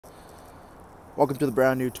Welcome to the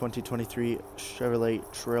brand new 2023 Chevrolet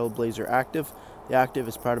Trailblazer Active. The Active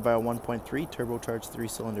is powered by a 1.3 turbocharged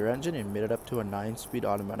 3-cylinder engine and made it up to a 9-speed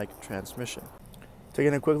automatic transmission.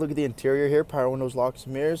 Taking a quick look at the interior here, power windows, locks,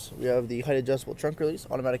 and mirrors. We have the height adjustable trunk release,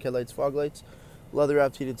 automatic headlights, fog lights, leather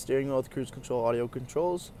wrapped heated steering wheel with cruise control audio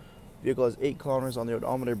controls. Vehicle has 8 kilometers on the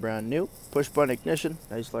odometer, brand new. Push button ignition,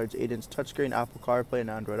 nice large 8-inch touchscreen, Apple CarPlay and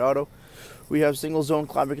Android Auto. We have single zone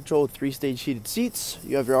climate control with 3-stage heated seats.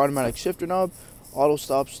 You have your automatic shifter knob, auto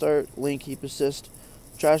stop start, lane keep assist,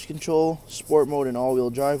 traction control, sport mode and all-wheel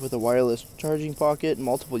drive with a wireless charging pocket,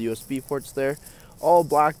 multiple USB ports there. All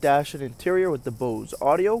black dash and interior with the Bose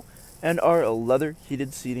audio, and our leather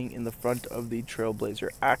heated seating in the front of the Trailblazer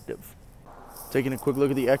Active. Taking a quick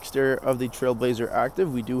look at the exterior of the Trailblazer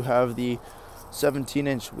Active, we do have the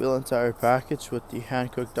 17-inch wheel and tire package with the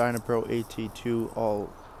Hankook Dynapro AT2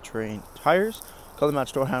 all-terrain tires, color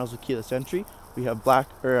matched door handles with keyless entry. We have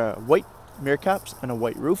white mirror caps and a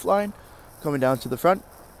white roof line. Coming down to the front,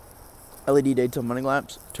 LED daytime running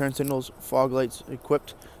lamps, turn signals, fog lights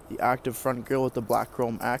equipped. The Active front grille with the black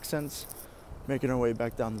chrome accents. Making our way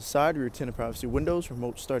back down the side, rear tinted privacy windows,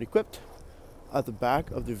 remote start equipped. At the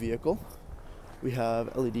back of the vehicle, we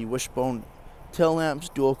have LED wishbone tail lamps,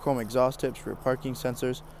 dual chrome exhaust tips, rear parking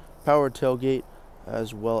sensors, power tailgate,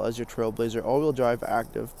 as well as your Trailblazer all-wheel drive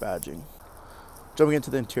Active badging. Jumping into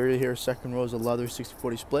the interior here, second row is a leather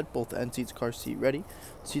 60/40 split, both end seats car seat ready.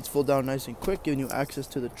 Seats fold down nice and quick, giving you access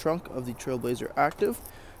to the trunk of the Trailblazer Active.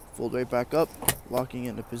 Fold right back up, locking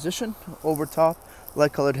into position. Over top,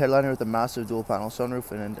 light colored headliner with a massive dual panel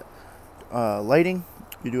sunroof and lighting.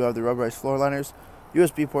 You do have the rubberized floor liners,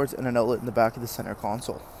 USB ports, and an outlet in the back of the center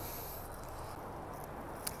console.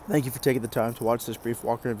 Thank you for taking the time to watch this brief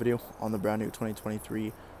walk-around video on the brand new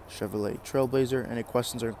 2023 Chevrolet Trailblazer. Any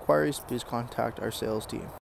questions or inquiries, please contact our sales team.